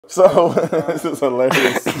So this is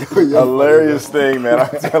hilarious, hilarious thing, man. I'm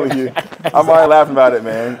telling you, I'm already laughing about it,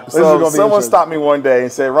 man. So someone stopped me one day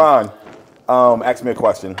and said, "Ron, asked me a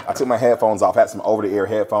question." I took my headphones off, had some over-the-ear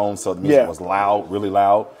headphones, so the music was loud, really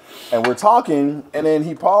loud. And we're talking, and then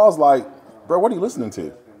he paused, like, "Bro, what are you listening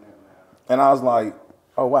to?" And I was like,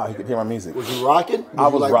 "Oh wow, he could hear my music." Was you rocking? I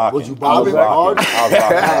was rocking. Was you bobbing hard? I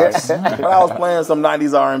was rocking. But I was playing some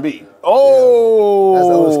 '90s R&B. Oh, that's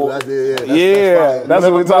old school. That's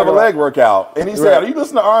what we talk about. Leg workout, and he said, "Are you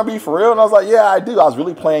listening to R&B for real?" And I was like, "Yeah, I do." I was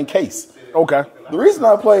really playing Case. Okay. The reason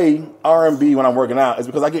I play R&B when I'm working out is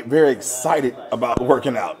because I get very excited about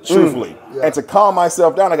working out, truthfully. And to calm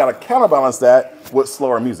myself down, I got to counterbalance that with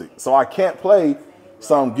slower music. So I can't play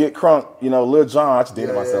some Get Crunk, Lil Jon. I just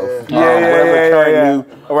dated myself. Whatever the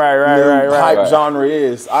current new hype genre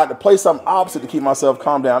is. I had to play something opposite to keep myself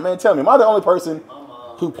calm down. Man, tell me, am I the only person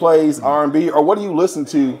who plays R&B, or what do you listen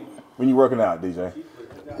to when you're working out, DJ?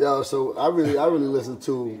 Yo, so I really listen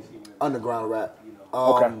to underground rap.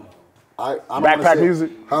 Okay. I'm Backpack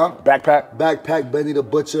music? Huh? Backpack, Benny the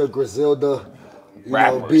Butcher, Griselda,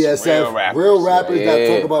 BSF. Real rappers that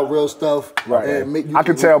talk about real stuff. Right. And I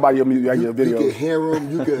can tell by your videos. You can hear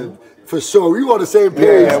them. You can, for sure. We on the same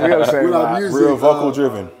page. Yeah, we on the same with our music. Real vocal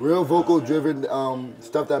driven. Real vocal driven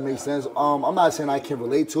stuff that makes sense. I'm not saying I can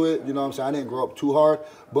relate to it. You know what I'm saying? I didn't grow up too hard.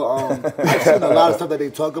 But I've seen a lot of stuff that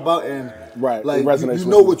they talk about, and like you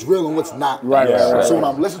know what's real and what's not. Right. So when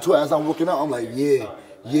I'm listening to it as I'm working out, I'm like, yeah.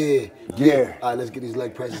 All right, let's get these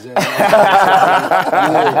leg presses in. But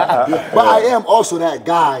I am also that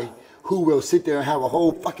guy who will sit there and have a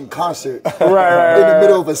whole fucking concert in the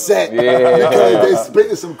middle of a set because they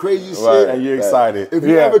spitting some crazy shit. And you're excited. If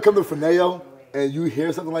you ever come to Fineo and you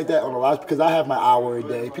hear something like that on the live, because I have my hour a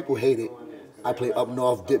day, people hate it. I play Up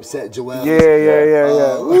North, Dipset, Joel.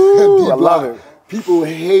 I love it. People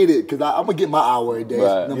hate it because I'm gonna get my hour a day.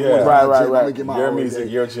 Right. I'm gonna get my your hour music, a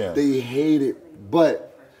day. your gym. They hate it, but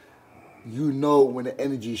you know when the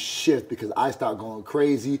energy shifts because I start going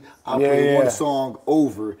crazy. I play one song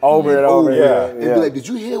over and over. And be like, did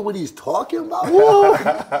you hear what he's talking about?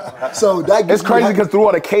 So that it's crazy because through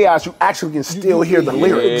all the chaos, you actually can still hear the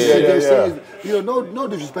lyrics. No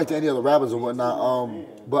disrespect to any other rappers or whatnot.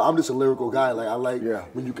 But I'm just a lyrical guy. Like I like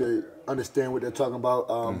when you can understand what they're talking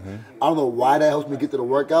about. I don't know why that helps me get to the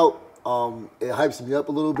workout. It hypes me up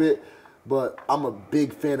a little bit. But I'm a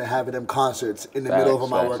big fan of having them concerts in the middle of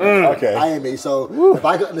my workout. I am so if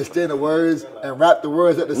I can understand the words and rap the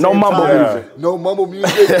words at the same time, no mumble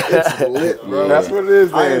music, it's lit, bro. That's what it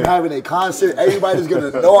is, man. I am having a concert. Everybody's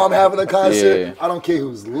gonna know I'm having a concert. I don't care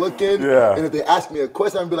who's looking. And if they ask me a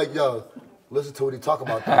question, I'm gonna be like, yo, listen to what he talking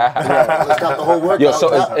about. Let's stop the whole workout. Yo,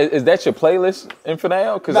 so is that your playlist,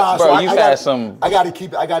 Infineo? Because you've had some. I gotta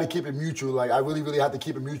keep it mutual. Like I really have to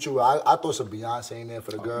keep it mutual. I throw some Beyonce in there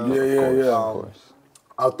for the girls. Of course.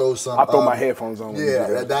 I'll throw some. I throw my headphones on.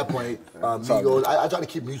 At that point, Migos. I try to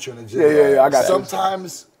keep mutual in the gym. I got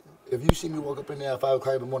sometimes. If you see me walk up in there at 5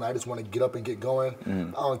 o'clock in the morning, I just want to get up and get going.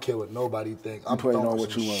 I don't care what nobody think. I'm throwing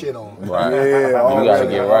some shit on. Right. You gotta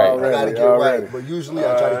get right. I gotta get right. But usually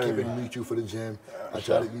I try to keep it mutual for the gym. I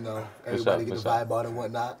try to, everybody get the vibe out and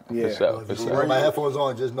whatnot. If you wear my headphones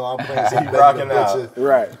on, just know I'm playing some rocking out.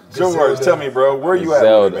 Right. Joe Words, tell me, bro, where you at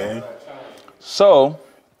with it, man? So,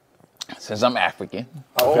 since I'm African,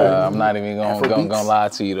 I'm not even gonna lie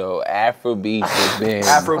to you though. Afrobeats has been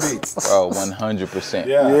bro, 100%.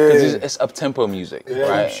 Because it's up-tempo music,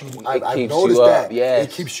 right? I've noticed that.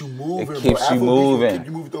 It keeps you moving. It keeps you moving. Keep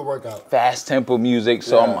you moving through a workout. Fast tempo music,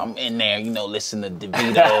 so I'm in there, listening to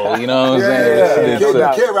DeVito. You know what I'm saying? You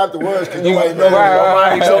can't rap the words because you might know.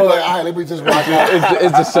 So like, all right, let me just rock out.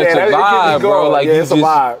 It's just such a vibe, bro. Like it's a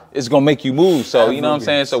vibe. It's gonna make you move. So you know what I'm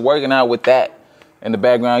saying. So working out with that. In the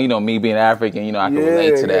background, me being African, I can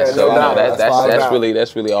relate to that. So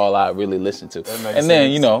that's really all I really listen to. And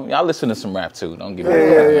then, I listen to some rap too. Don't get me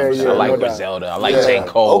wrong. I like Griselda. I like J.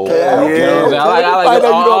 Cole. Okay. I like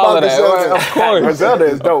all of that. Of course. Griselda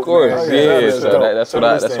is dope. Of course. So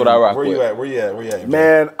that's what I rock with. Where you at?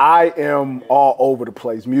 Man, I am all over the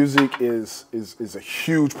place. Music is a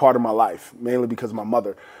huge part of my life, mainly because of my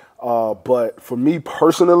mother. But for me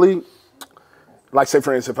personally, like, say,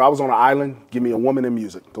 for instance, if I was on an island, give me a woman and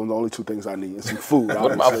music. Those are the only two things I need. And some food.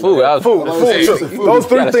 What about food? Food. Those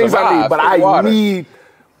three things I need. But I need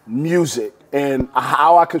music. And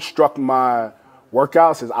how I construct my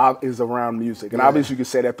workouts is around music. And obviously you can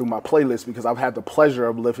say that through my playlist because I've had the pleasure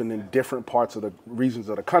of living in different parts of the regions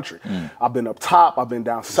of the country. I've been up top. I've been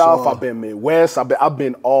down south. I've been Midwest. I've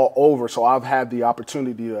been all over. So I've had the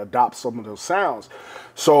opportunity to adopt some of those sounds.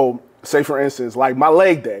 So, say, for instance, like my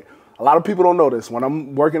leg day. A lot of people don't know this. When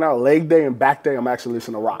I'm working out leg day and back day, I'm actually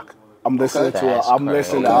listening to rock. I'm listening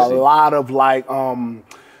to a lot of like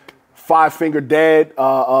Five Finger Dead.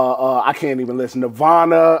 I can't even listen.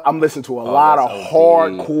 Nirvana. I'm listening to a lot of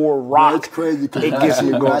hardcore rock. It's crazy. It gets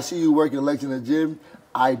me going. When I see you working legs in the gym,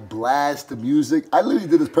 I blast the music. I literally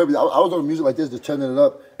did this purpose. I was on music like this, just turning it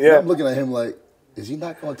up. Yeah. I'm looking at him like, is he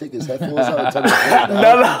not going to take his headphones out and turn it down?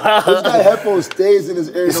 No. This guy headphones stays in his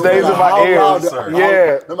ear. It stays in my ears.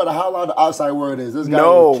 No matter how loud the outside word is, this guy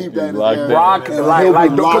will keep that in his ear. Rock,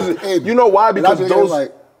 you know why? Because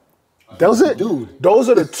those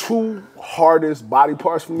are the two hardest body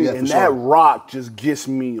parts for me, and that rock just gets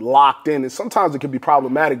me locked in. And sometimes it can be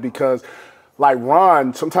problematic because, like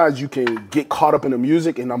Ron, sometimes you can get caught up in the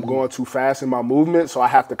music, and I'm going too fast in my movement, so I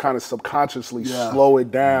have to kind of subconsciously slow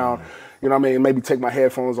it down. You know what I mean? Maybe take my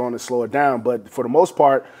headphones on and slow it down. But for the most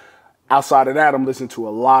part, outside of that, I'm listening to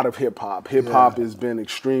a lot of hip hop. Hip hop has been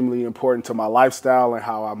extremely important to my lifestyle and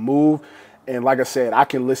how I move. And like I said, I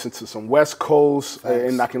can listen to some West Coast,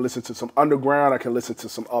 and I can listen to some underground. I can listen to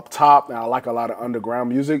some up top. Now, I like a lot of underground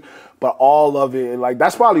music, but all of it, like,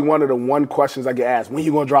 that's probably one of the questions I get asked. When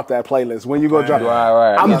you gonna drop that playlist? When you gonna drop it?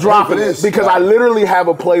 Right. I'm dropping it because I literally have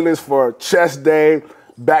a playlist for chest day.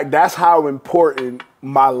 That's how important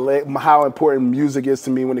how important music is to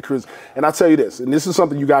me when it cruises. And I'll tell you this, and this is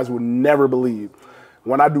something you guys would never believe.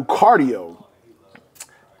 When I do cardio,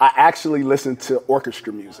 I actually listen to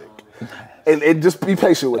orchestra music. And just be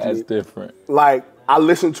patient with me. That's different. Like, I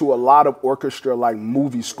listen to a lot of orchestra, like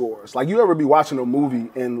movie scores. Like, you ever be watching a movie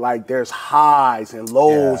and like there's highs and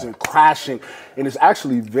lows and crashing, and it's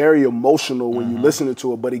actually very emotional when you listen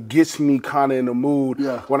to it. But it gets me kind of in the mood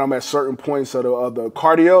when I'm at certain points of the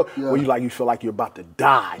cardio where you feel like you're about to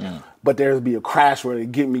die. But there's be a crash where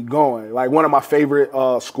it get me going. Like, one of my favorite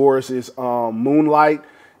scores is Moonlight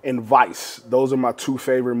and Vice. Those are my two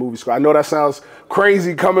favorite movie scores. I know that sounds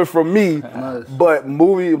crazy coming from me, but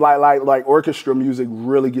movie like orchestra music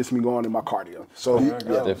really gets me going in my cardio. So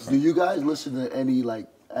do you guys listen to any, like,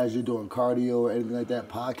 as you're doing cardio or anything like that,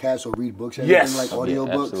 podcasts or read books or anything like audio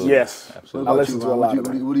books? Yes. I listen to a lot of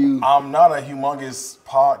them. What do you? I'm not a humongous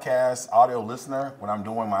podcast audio listener when I'm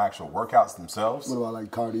doing my actual workouts themselves. What about like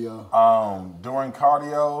cardio? During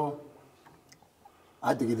cardio,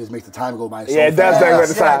 I think it just makes the time go by so it does fast.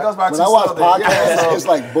 it goes by when I watch podcasts, it's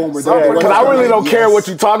like boom, we're done. Because I really don't care what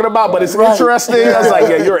you're talking about, but it's interesting. I was like,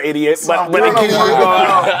 you're an idiot. So I'm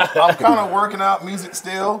kind of working out music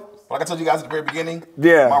still. Like I told you guys at the very beginning,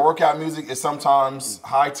 my workout music is sometimes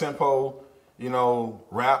high tempo,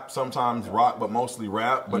 rap, sometimes rock, but mostly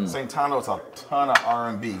rap. But at the same time, though, it's a ton of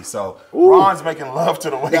R&B. So Ron's making love to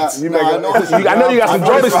the weights. I know you got some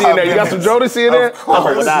Jodeci in there. You got some Jodeci in there? Of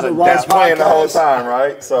course. That's playing the whole time,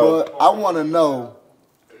 right? So, but I want to know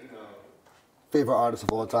favorite artist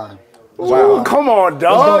of all time. Wow. Come on,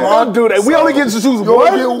 dog. Don't do that. We only get to choose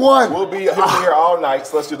one. We'll be here all night,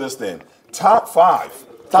 so let's do this then. Top 5.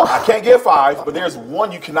 I can't get 5, but there's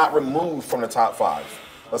one you cannot remove from the top 5.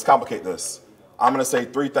 Let's complicate this. I'm going to say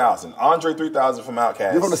 3000. Andre 3000 from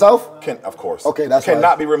Outkast. You're from the South? Of course. Okay, that's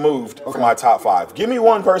cannot be removed from my top 5. Give me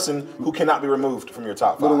one person who cannot be removed from your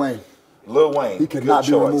top 5. Lil Wayne. He cannot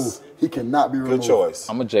be removed. He cannot be removed. Good choice.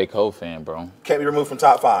 I'm a J. Cole fan, bro. Can't be removed from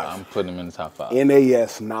top 5. I'm putting him in the top 5.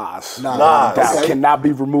 Nas. That cannot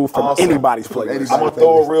be removed from anybody's playlist. I'm going to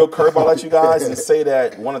throw a real curveball at you guys and say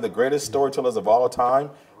that one of the greatest storytellers of all time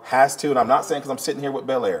has to, and I'm not saying because I'm sitting here with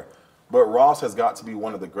Bel Air, but Ross has got to be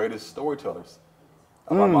one of the greatest storytellers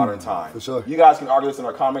of our modern time. For sure. You guys can argue this in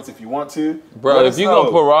our comments if you want to. Bro, if you're going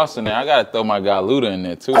to put Ross in there, I got to throw my guy Luda in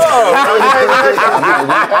there, too. We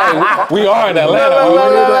are in Atlanta.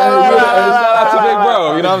 Shout out to Big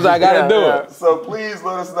Bro. You know what I'm saying? I got to do it. So please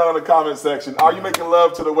let us know in the comment section. Are you making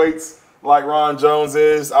love to the weights like Ron Jones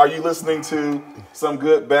is? Are you listening to some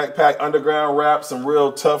good backpack underground rap, some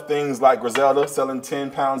real tough things like Griselda selling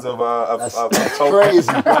 10 pounds of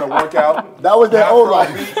crazy workout? That was their old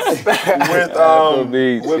life.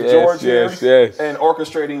 with George here and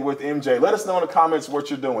orchestrating with MJ. Let us know in the comments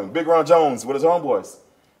what you're doing. Big Ron Jones with his homeboys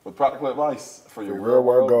with practical advice for your real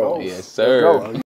world goals. Yes, sir.